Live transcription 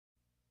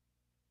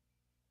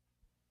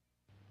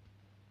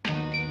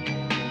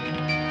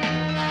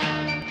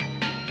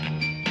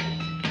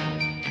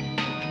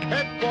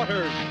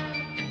headquarters.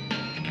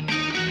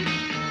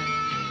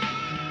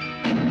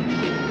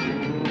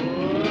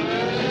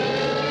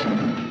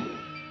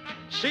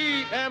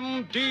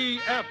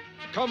 CMDF,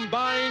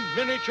 Combined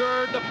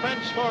Miniature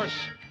Defense Force.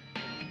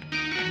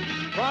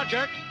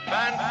 Project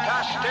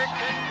Fantastic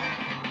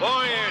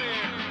Voyage.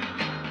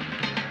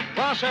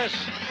 Process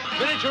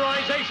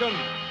miniaturization.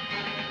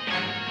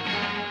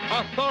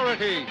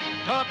 Authority,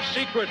 top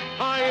secret,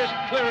 highest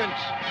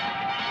clearance.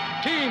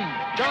 Team,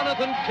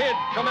 Jonathan Kidd,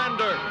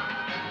 Commander.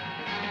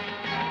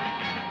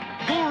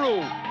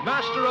 Guru,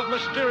 Master of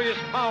Mysterious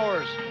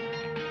Powers.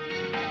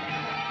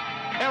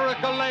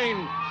 Erica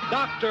Lane,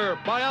 Doctor,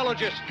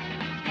 Biologist.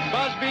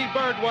 Busby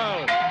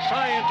Birdwell,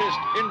 Scientist,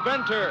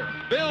 Inventor,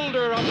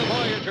 Builder of the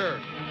Voyager.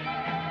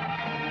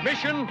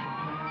 Mission,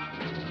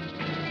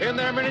 in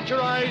their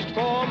miniaturized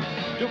form,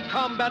 to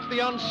combat the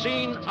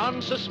unseen,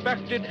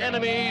 unsuspected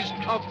enemies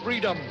of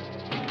freedom.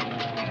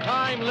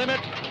 Time limit,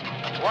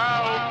 12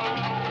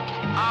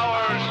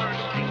 hours.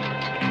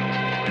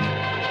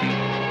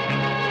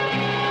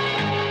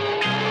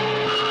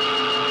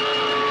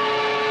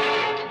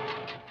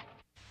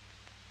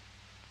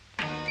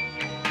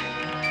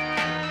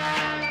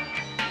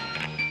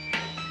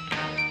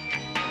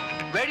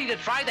 Ready to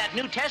try that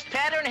new test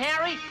pattern,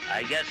 Harry?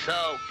 I guess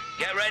so.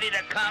 Get ready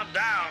to count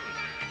down.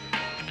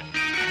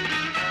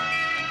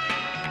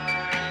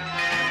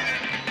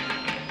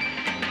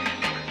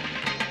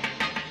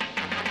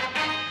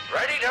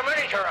 Ready to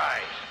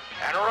miniaturize.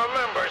 And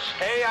remember,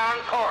 stay on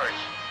course.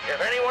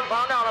 If anyone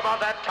found out about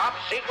that top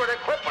secret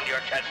equipment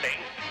you're testing,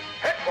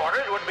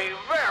 headquarters would be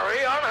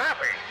very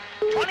unhappy.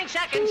 20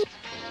 seconds.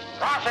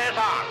 Process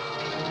on.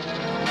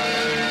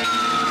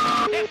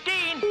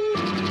 15.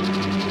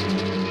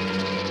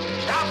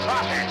 Stop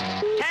process.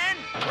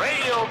 10.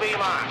 Radio beam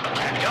on.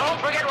 And don't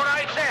forget what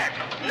I said.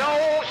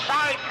 No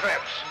side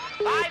trips.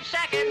 5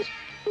 seconds.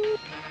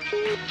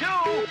 2,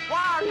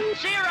 1,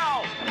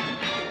 0.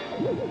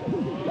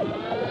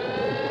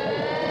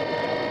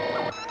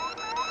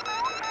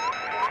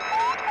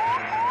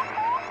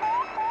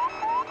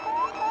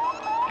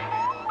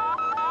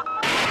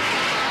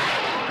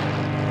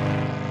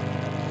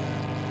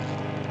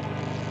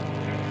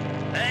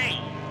 Hey,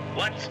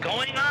 what's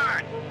going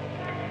on?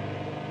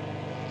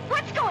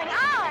 What's going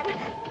on?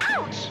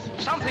 Ouch!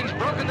 Something's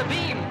broken the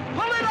beam.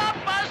 Pull it up,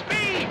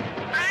 Busby!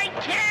 I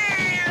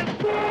can't!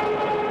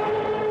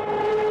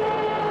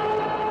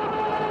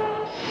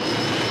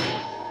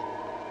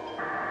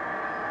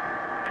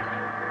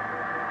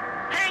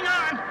 Hang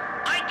on!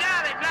 I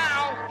got it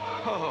now!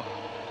 Oh,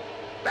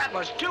 that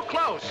was too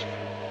close.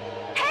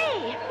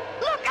 Hey,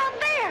 look out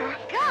there!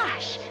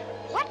 Gosh,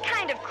 what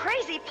kind of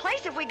crazy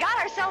place have we got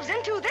ourselves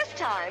into this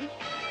time?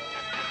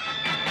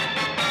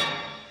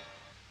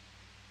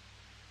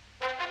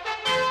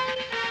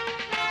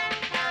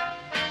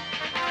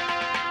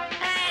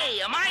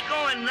 Hey, am I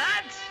going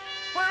nuts?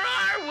 Where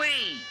are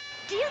we?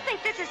 Do you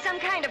think this is some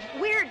kind of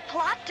weird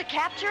plot to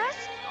capture us?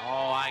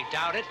 Oh, I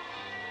doubt it.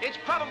 It's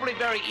probably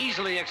very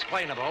easily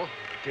explainable.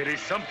 There is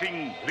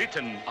something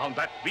written on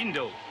that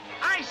window.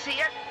 I see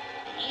it.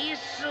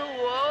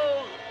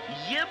 Isuo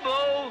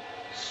Yibo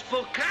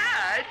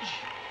Spokaj.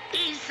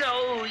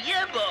 Iso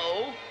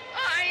Yibo.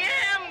 I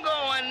am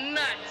going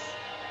nuts.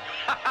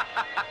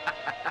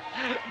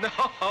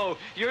 No,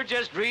 you're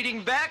just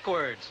reading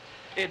backwards.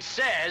 It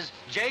says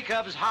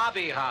Jacob's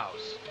Hobby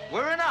House.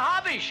 We're in a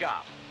hobby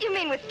shop. You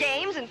mean with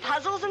games and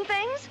puzzles and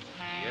things?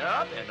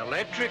 Yep, and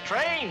electric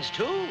trains,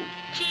 too.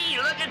 Gee,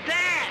 look at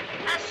that.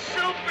 A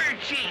super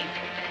Chief.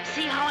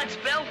 See how it's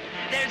built?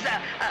 There's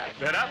a...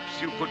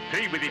 Perhaps you could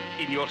play with it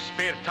in your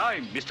spare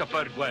time, Mr.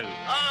 Birdwell.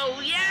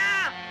 Oh,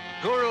 yeah?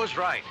 Guru's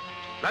right.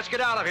 Let's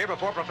get out of here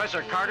before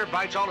Professor Carter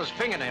bites all his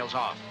fingernails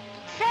off.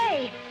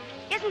 Say,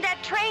 isn't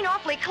that train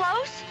awfully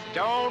close?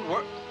 Don't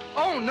worry.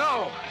 Oh,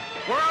 no!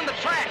 We're on the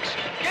tracks!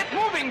 Get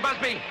moving,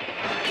 Busby!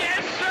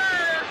 Yes,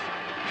 sir.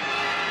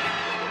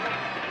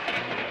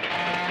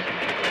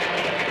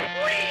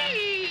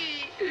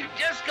 Whee!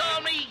 Just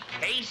call me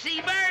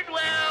Casey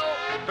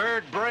Birdwell.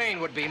 Bird Brain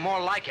would be more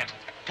like it.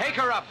 Take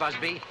her up,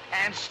 Busby,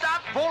 and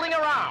stop fooling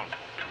around.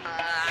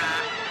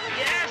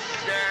 Yes,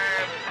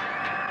 sir.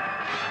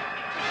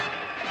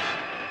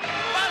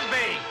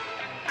 Busby!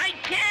 I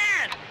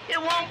can't. It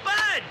won't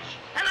budge.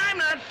 And I'm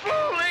not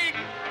fooling.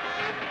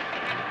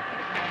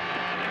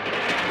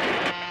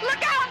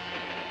 Look out!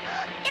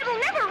 It'll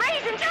never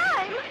raise in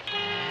time.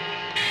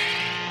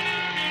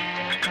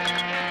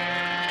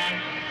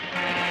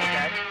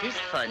 That is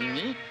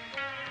funny.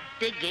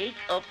 The gate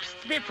opens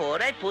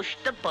before I push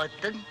the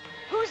button.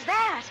 Who's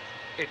that?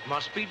 It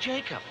must be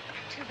Jacob.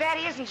 Too bad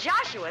he isn't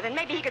Joshua. Then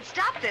maybe he could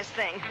stop this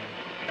thing.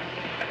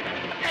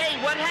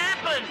 Hey, what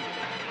happened?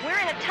 We're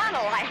in a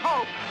tunnel, I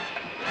hope.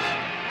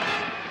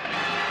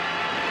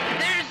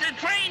 There's the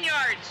train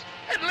yards.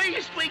 At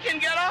least we can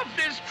get off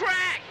this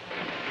track.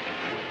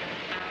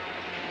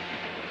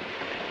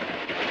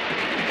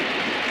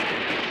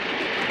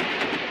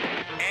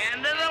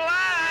 End of the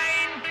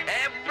line.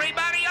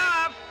 Everybody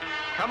off.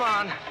 Come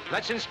on,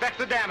 let's inspect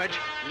the damage.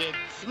 Let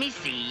me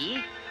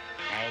see.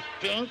 I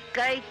think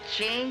I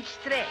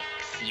changed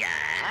tracks.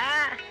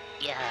 Yeah?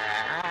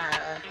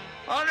 Yeah.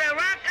 On the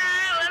Rock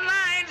Island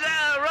Line's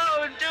a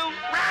road to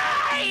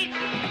ride!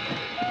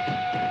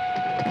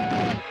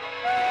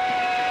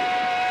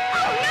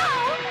 Oh, no!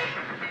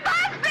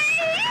 Busby!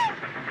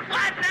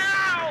 What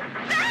now?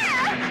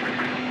 There!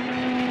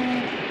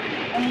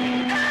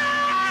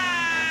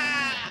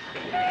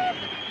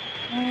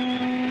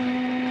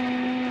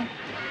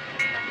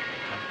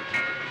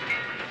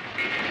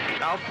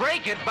 Now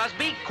break it,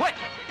 Busby, quick!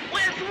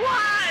 With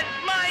what?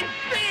 My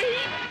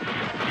feet?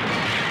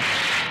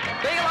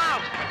 Bail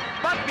out!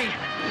 Busby,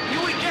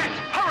 you eject!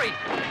 Hurry!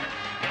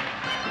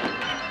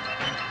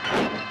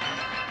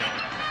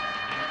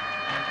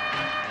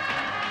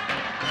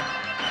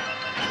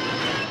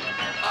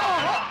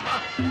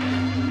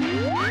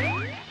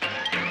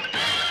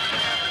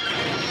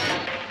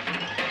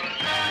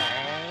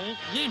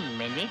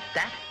 Jiminy,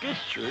 that is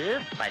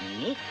sure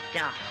funny.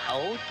 Now,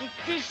 how did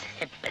this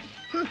happen?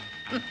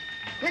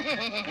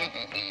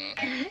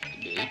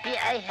 Maybe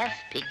I have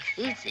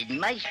pixies in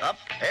my shop.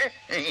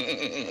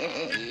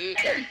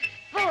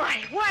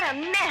 Boy, what a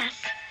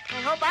mess.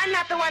 I hope I'm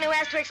not the one who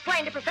has to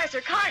explain to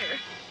Professor Carter.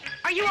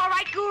 Are you all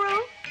right,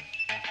 Guru?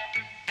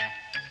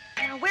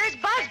 Now, where's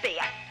Busby?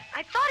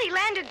 I thought he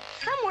landed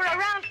somewhere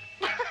around...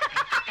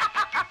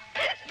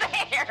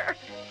 there.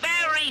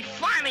 Very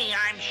funny,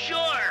 I'm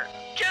sure.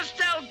 Just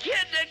tell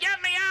Kid to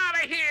get me out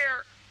of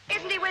here.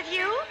 Isn't he with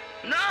you?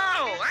 No,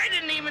 I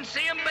didn't even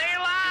see him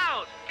bail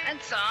out.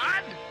 That's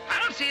odd. I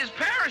don't see his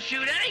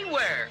parachute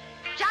anywhere.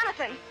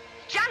 Jonathan!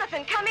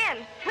 Jonathan, come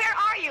in. Where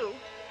are you?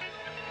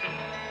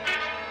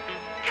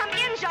 Come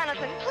in,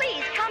 Jonathan.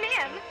 Please, come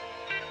in.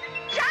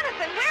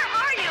 Jonathan, where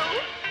are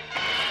you?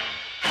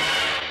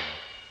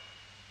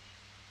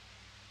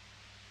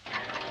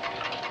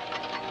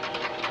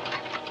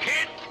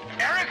 Kid,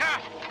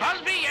 Erica,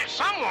 Busby,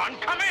 someone,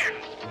 come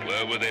in.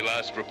 Where were they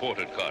last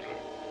reported, Carter?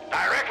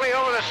 Directly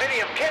over the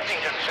city of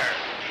Kensington, sir.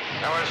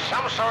 There was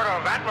some sort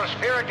of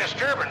atmospheric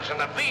disturbance and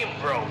the beam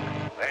broke.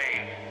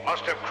 They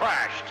must have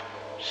crashed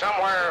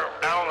somewhere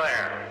down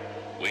there.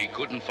 We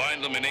couldn't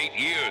find them in 8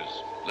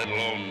 years, let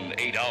alone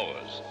 8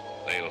 hours.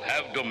 They'll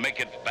have to make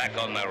it back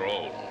on their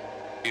own,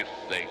 if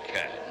they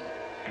can.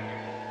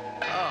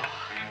 Oh,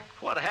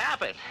 what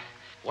happened?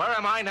 Where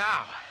am I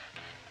now?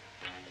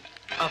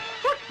 A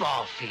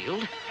football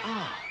field?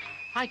 Oh,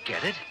 I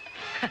get it.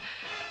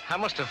 I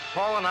must have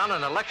fallen on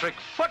an electric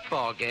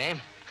football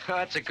game.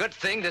 It's a good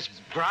thing this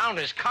ground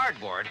is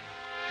cardboard.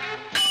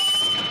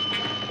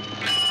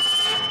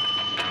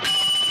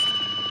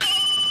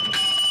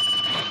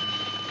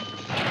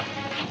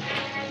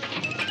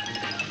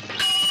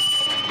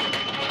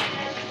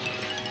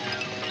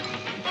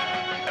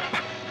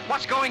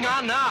 What's going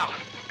on now?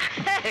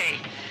 Hey,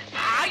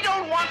 I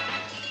don't want...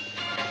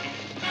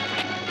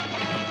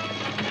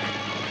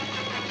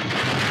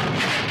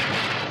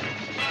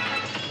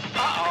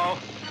 Uh-oh.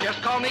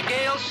 Just call me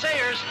Gale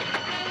Sayers.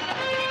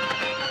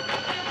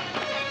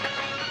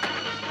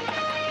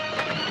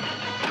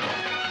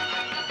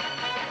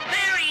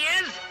 There he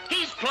is.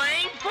 He's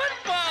playing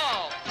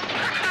football.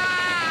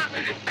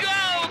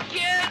 Go,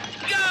 kid,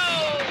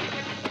 go!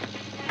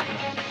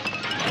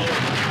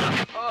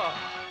 Oh,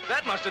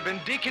 that must have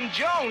been Deacon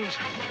Jones.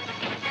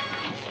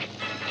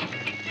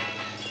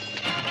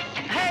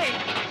 Hey,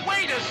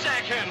 wait a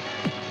second.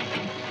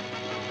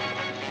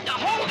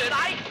 Hold it,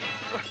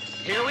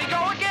 Here we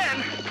go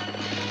again.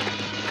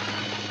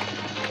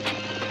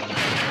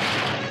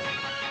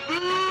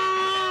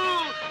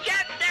 Ooh,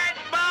 get that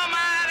bum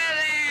out of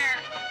there!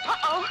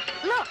 Uh-oh.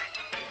 Look.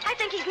 I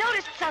think he's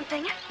noticed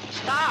something.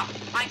 Stop.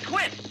 I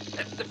quit.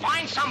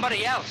 Find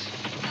somebody else.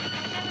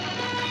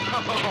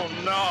 Oh,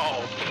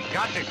 no.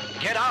 Got to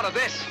get out of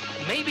this.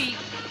 Maybe...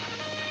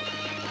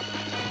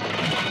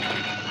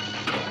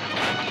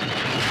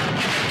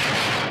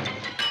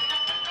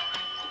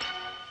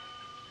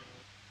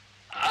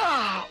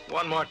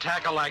 One more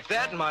tackle like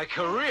that and my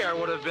career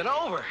would have been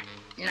over.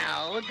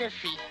 Now the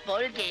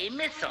football game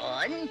is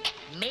on.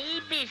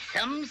 Maybe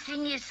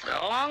something is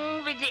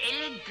wrong with the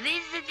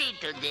electricity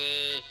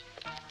today.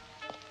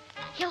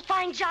 He'll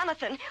find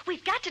Jonathan.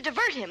 We've got to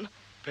divert him.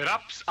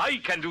 Perhaps I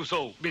can do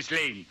so, Miss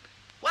Lane.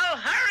 Well,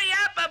 hurry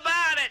up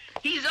about it.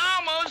 He's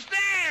almost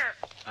there.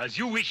 As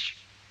you wish.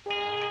 What's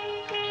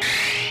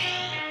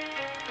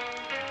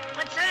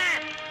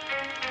that?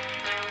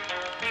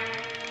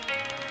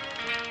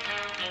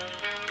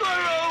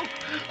 Guru,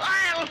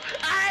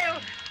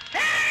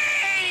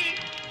 hey!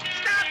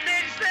 Stop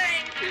this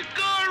thing!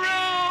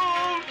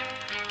 Guru!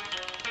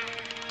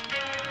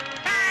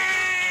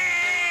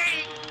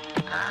 Hey!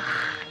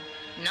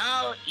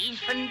 Now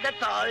even the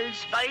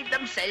dolls by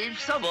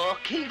themselves are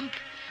walking.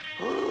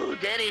 Oh,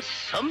 there is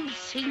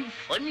something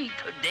funny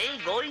today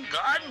going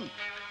on.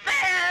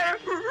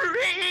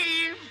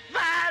 Very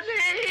funny!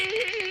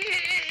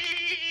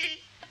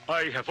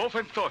 I have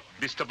often thought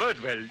Mr.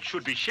 Birdwell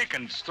should be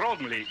shaken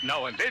strongly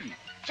now and then.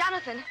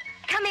 Jonathan,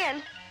 come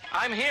in.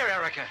 I'm here,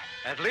 Erica.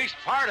 At least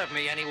part of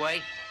me,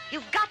 anyway.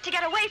 You've got to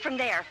get away from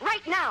there,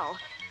 right now.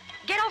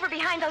 Get over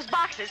behind those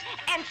boxes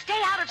and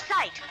stay out of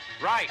sight.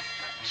 Right.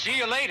 See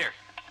you later.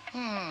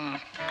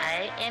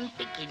 I am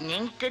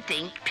beginning to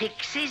think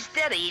pixies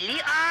there really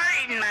are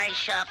in my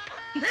shop.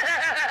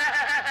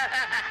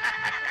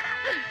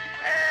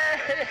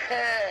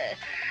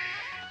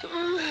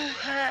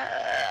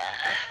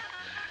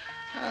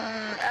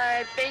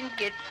 I've been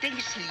getting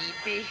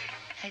sleepy.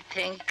 I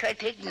think I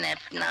take a nap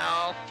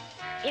now.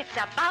 It's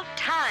about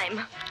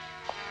time.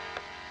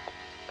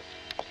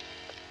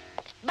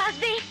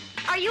 Busby,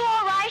 are you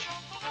all right?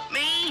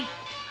 Me?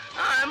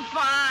 I'm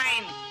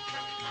fine.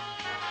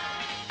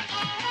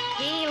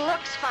 He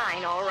looks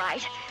fine, all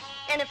right.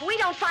 And if we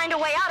don't find a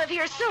way out of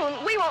here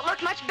soon, we won't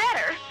look much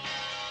better.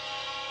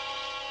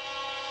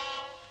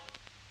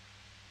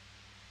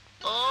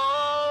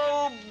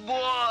 Oh,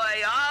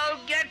 boy, I'll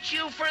get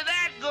you for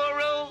that,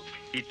 Guru.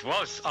 It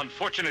was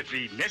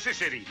unfortunately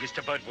necessary,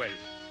 Mr. Birdwell.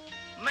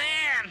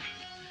 Man,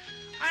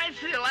 I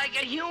feel like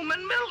a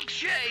human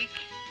milkshake.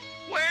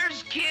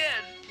 Where's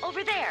Kid?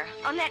 Over there,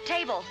 on that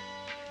table.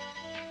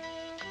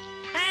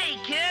 Hey,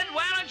 Kid,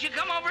 why don't you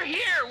come over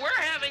here?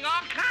 We're having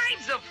all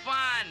kinds of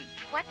fun.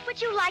 What would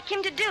you like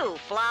him to do,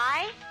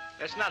 fly?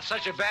 That's not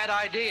such a bad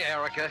idea,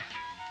 Erica.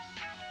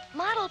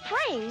 Model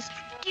planes?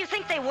 Do you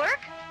think they work?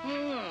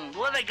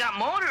 Well, they got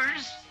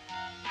motors.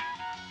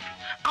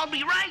 I'll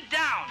be right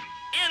down.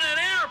 In an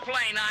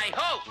airplane, I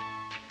hope.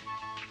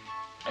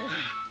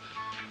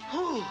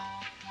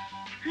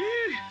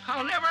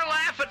 I'll never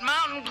laugh at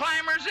mountain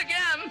climbers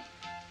again.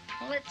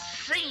 Let's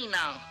see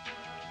now.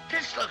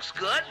 This looks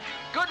good.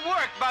 Good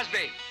work,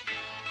 Busby.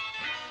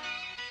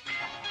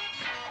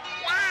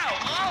 Wow,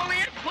 all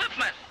the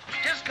equipment.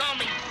 Just call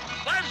me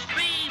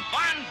Busby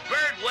von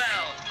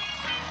Birdwell.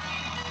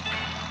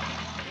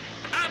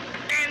 Up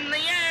in the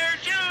air,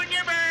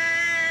 Junior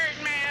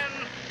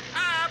Birdman.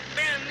 Up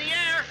in the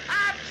air,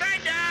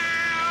 upside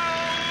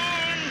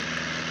down.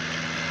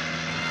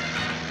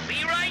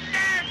 Be right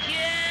there,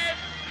 kid.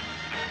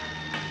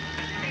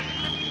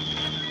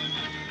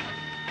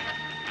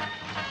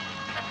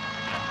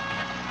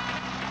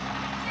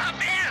 Up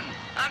in.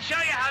 I'll show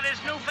you how this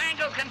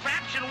newfangled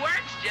contraption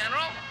works,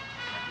 General.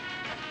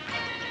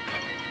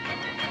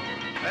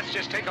 Let's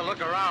just take a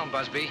look around,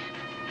 Busby.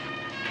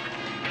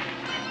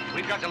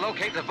 We've got to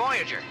locate the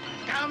Voyager.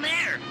 Down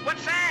there.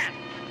 What's that?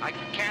 I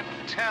can't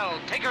tell.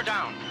 Take her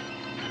down.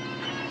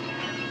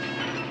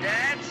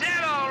 That's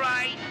it, all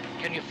right.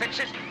 Can you fix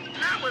it?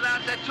 Not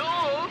without the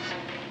tools.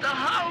 The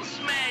hull's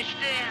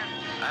smashed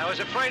in. I was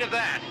afraid of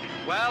that.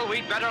 Well,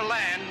 we'd better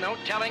land. No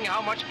telling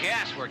how much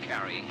gas we're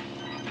carrying.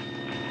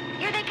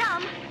 Here they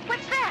come.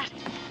 What's that?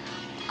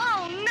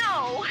 Oh,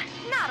 no.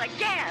 Not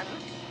again.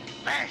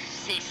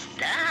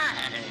 Sisters.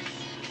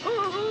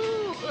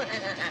 Ooh.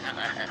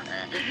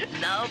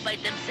 Now by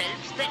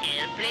themselves the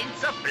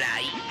airplanes are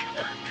flying.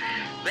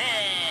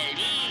 Well,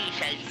 we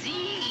shall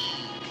see.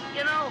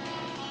 You know,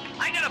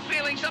 I got a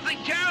feeling something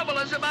terrible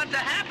is about to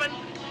happen.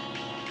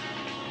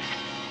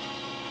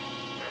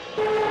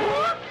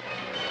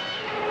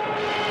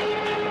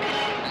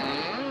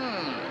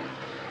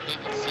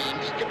 It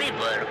seems to be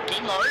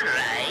working all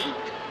right.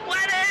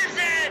 What is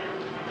it?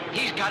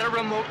 He's got a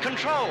remote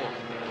control.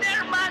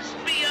 There must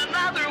be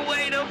another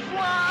way to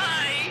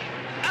fly.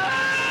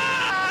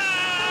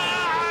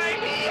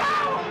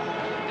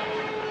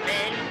 Well,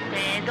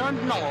 I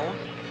don't know.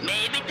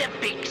 Maybe the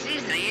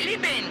pixies really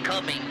been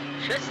coming,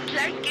 just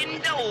like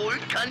in the old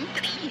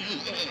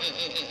country.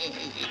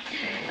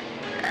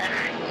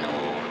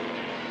 No.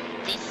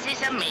 This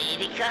is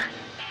America.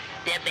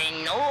 There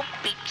been no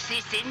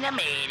pixies in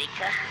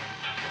America.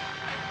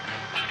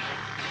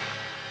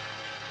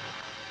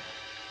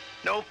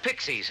 No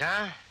pixies,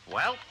 huh?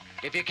 Well,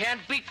 if you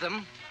can't beat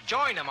them,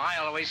 join them, I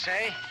always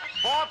say.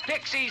 4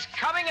 pixies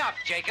coming up,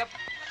 Jacob.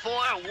 4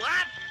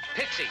 what?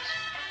 Pixies.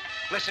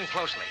 Listen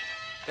closely.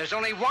 There's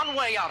only one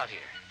way out of here.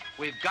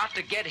 We've got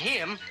to get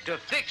him to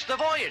fix the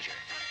Voyager.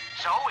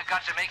 So we've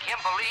got to make him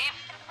believe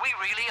we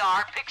really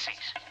are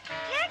pixies.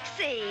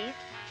 Pixies?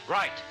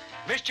 Right.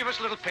 Mischievous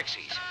little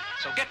pixies.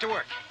 So get to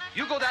work.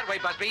 You go that way,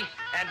 Busby,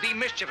 and be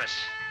mischievous.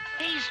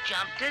 He's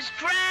jumped his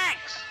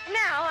tracks.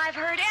 Now I've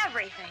heard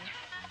everything.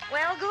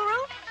 Well,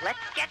 Guru, let's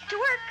get to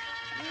work.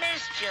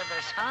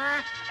 Mischievous,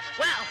 huh?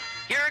 Well,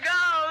 here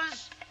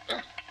goes.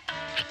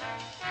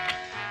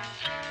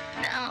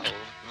 Now,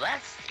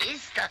 what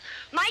is the...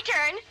 My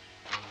turn.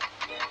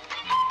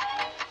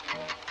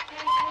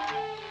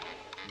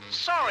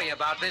 Sorry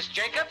about this,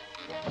 Jacob.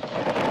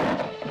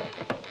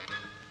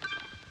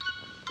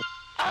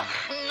 Oh,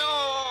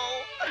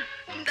 no.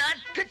 Not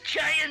the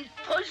giant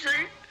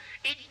puzzle.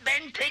 It's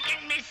been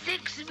taking me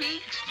 6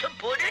 weeks to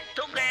put it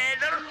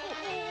together.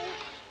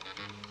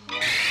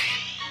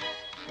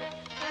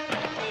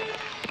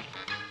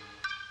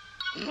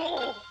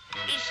 No,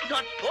 it's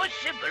not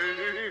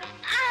possible.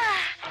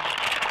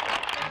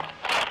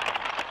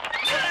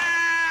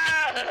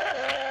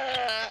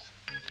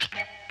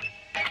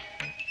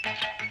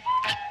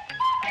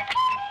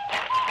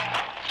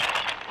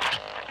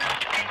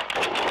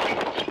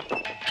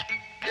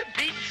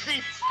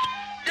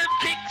 The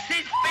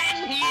pixies been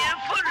here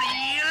for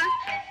real.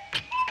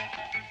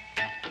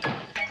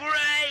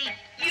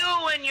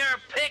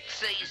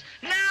 please.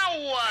 Now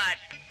what?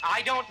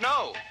 I don't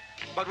know,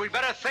 but we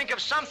better think of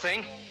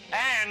something,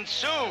 and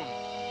soon.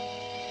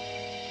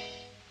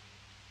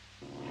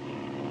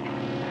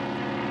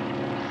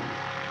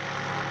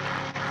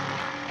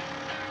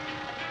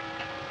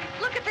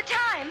 Look at the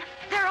time.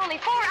 There are only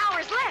 4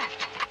 hours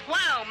left.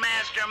 Well,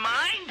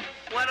 Mastermind,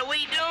 what do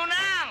we do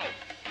now?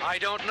 I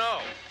don't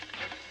know,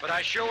 but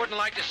I sure wouldn't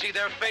like to see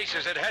their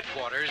faces at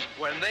headquarters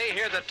when they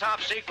hear the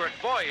top-secret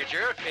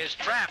Voyager is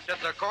trapped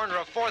at the corner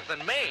of 4th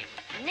and Main.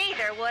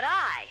 Neither would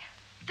I.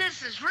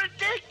 This is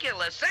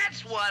ridiculous.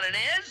 That's what it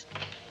is.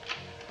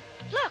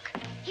 Look,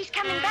 he's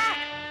coming back.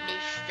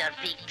 Mr.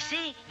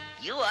 Pixie,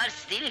 you are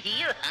still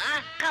here,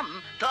 huh?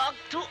 Come, talk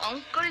to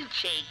Uncle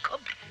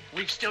Jacob.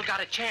 We've still got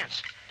a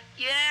chance.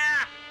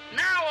 Yeah,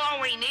 now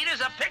all we need is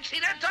a pixie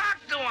to talk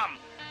to him.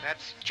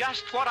 That's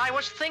just what I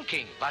was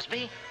thinking,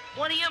 Busby.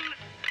 What do you...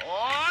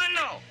 Oh,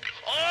 no.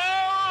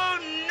 Oh,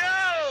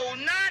 no,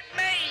 not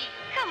me.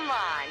 Come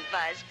on,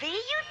 Busby.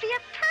 You'd be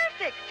a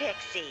perfect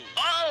pixie.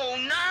 Oh,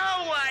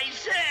 no, I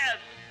said.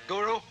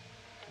 Guru,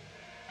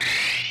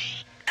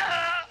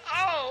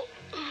 Oh,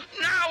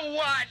 now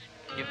what?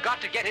 you've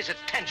got to get his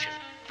attention.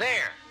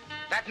 There,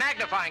 that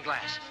magnifying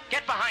glass.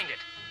 Get behind it.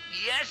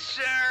 Yes,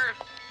 sir.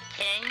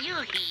 Can you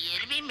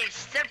hear me,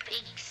 Mr.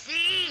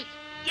 Pixie?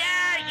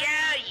 Yeah.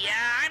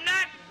 I'm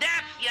not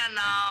deaf, you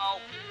know.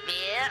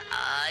 Where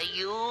are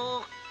you?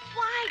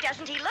 Why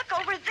doesn't he look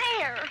over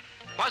there?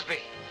 Busby,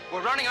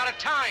 we're running out of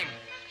time.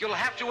 You'll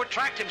have to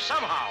attract him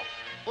somehow.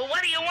 Well,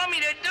 what do you want me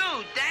to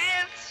do,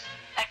 dance?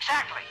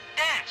 Exactly.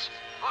 Dance.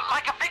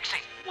 Like a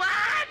pixie.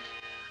 What?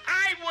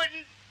 I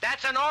wouldn't...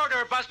 That's an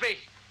order, Busby.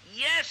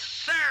 Yes,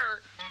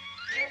 sir.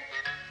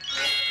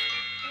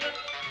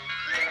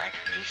 What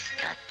is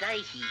that I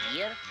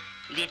hear?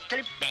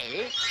 Little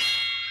bell?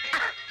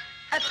 Ah,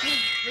 a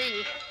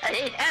pixie.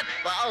 I have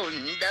found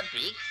a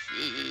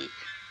pixie.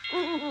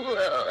 Ooh.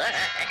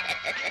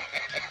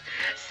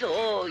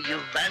 So you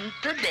want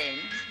to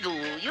dance, do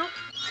you?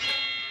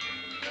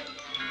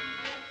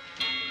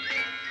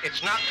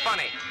 It's not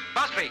funny.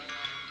 Busby,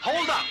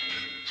 hold up.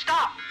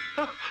 Stop.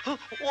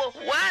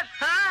 What,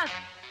 huh?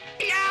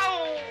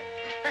 Yow!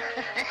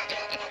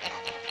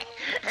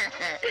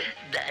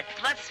 That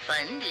was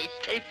fun,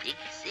 little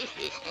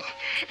pixie.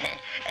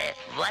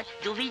 What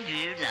do we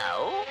do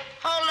now?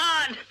 Hold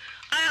on.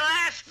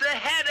 I'll ask the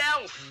head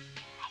elf.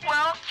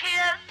 Well,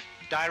 kid?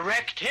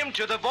 Direct him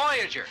to the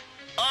Voyager.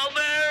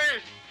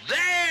 Over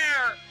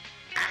there.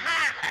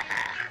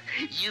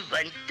 You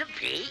want to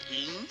play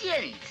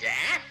Indians,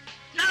 huh?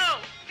 No,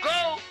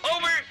 go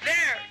over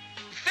there.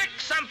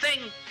 Fix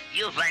something.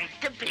 You want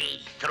to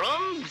play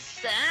drums,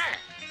 huh?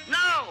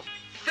 No,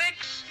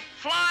 fix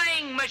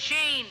flying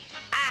machine.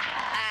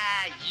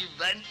 You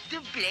want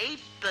to play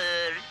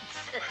birds.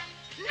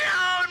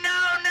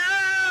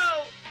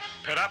 No.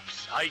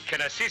 Perhaps I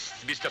can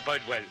assist, Mr.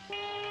 Budwell.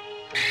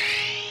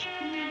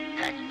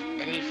 That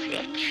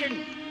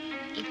reflection,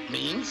 it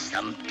means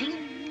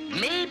something.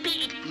 Maybe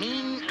it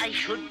means I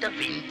should the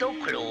window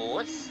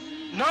close.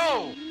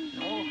 No.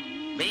 No,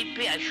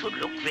 maybe I should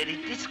look where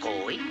it is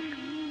going.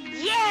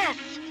 Yes.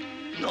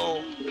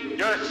 No.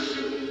 Yes.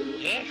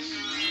 Yes.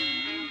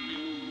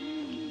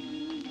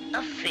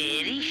 A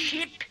ferry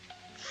ship?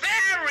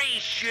 Ferry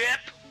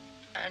ship?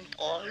 And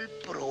all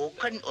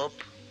broken up.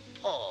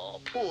 Oh,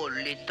 poor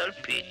little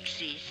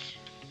pixies.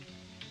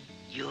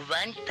 You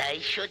want I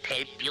should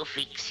help you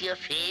fix your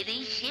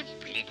ferry ship,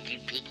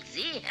 little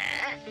pixie,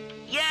 huh?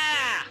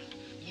 Yeah,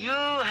 you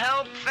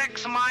help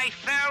fix my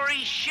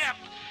ferry ship.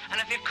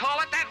 And if you call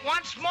it that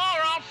once more,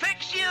 I'll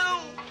fix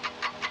you.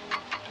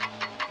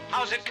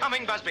 How's it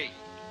coming, Busby?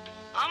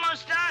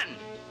 Almost done.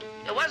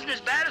 It wasn't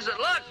as bad as it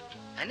looked.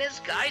 And this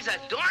guy's a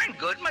darn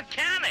good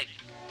mechanic.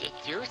 Did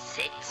you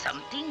say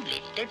something,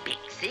 little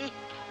pixie?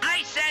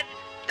 I said,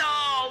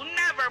 oh,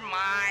 never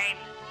mind.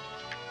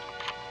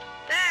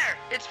 There,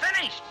 it's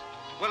finished.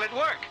 Will it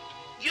work?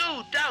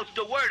 You doubt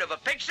the word of a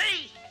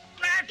pixie?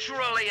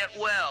 Naturally it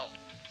will.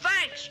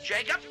 Thanks,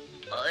 Jacob.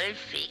 All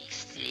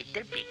fixed,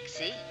 little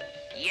pixie.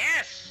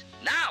 Yes.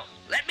 Now,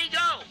 let me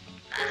go.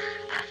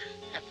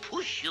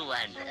 Push you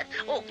on.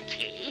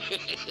 Okay.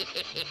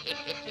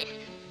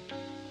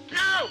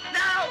 No!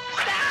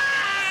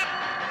 Stop!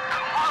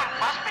 Come on,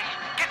 Busby.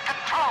 Get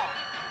control.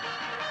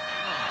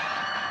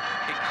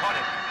 He caught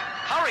it.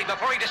 Hurry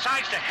before he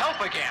decides to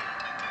help again.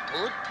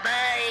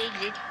 Goodbye,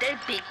 little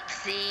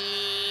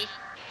pixie.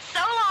 So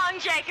long,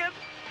 Jacob.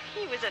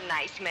 He was a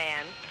nice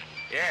man.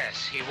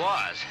 Yes, he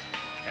was.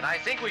 And I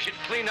think we should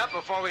clean up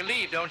before we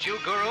leave, don't you,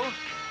 Guru?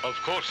 Of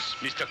course,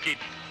 Mr. Kid.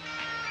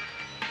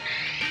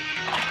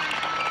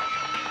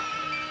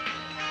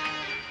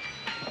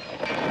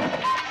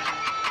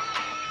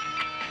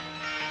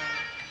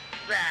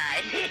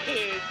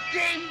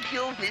 Thank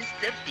you,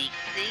 Mr.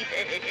 Pixie.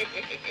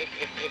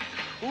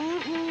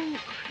 Ooh,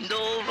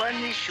 no one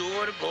is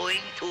sure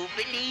going to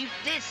believe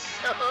this.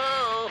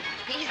 Oh.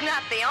 He's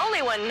not the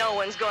only one no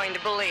one's going to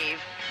believe.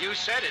 You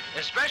said it,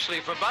 especially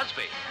for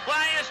Busby.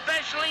 Why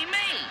especially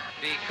me?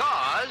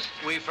 Because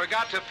we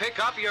forgot to pick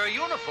up your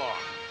uniform.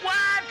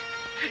 What?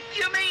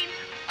 You mean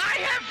I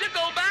have to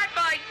go back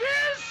like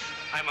this?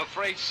 I'm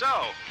afraid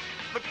so.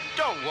 But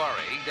don't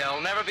worry,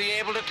 they'll never be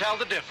able to tell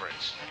the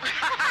difference.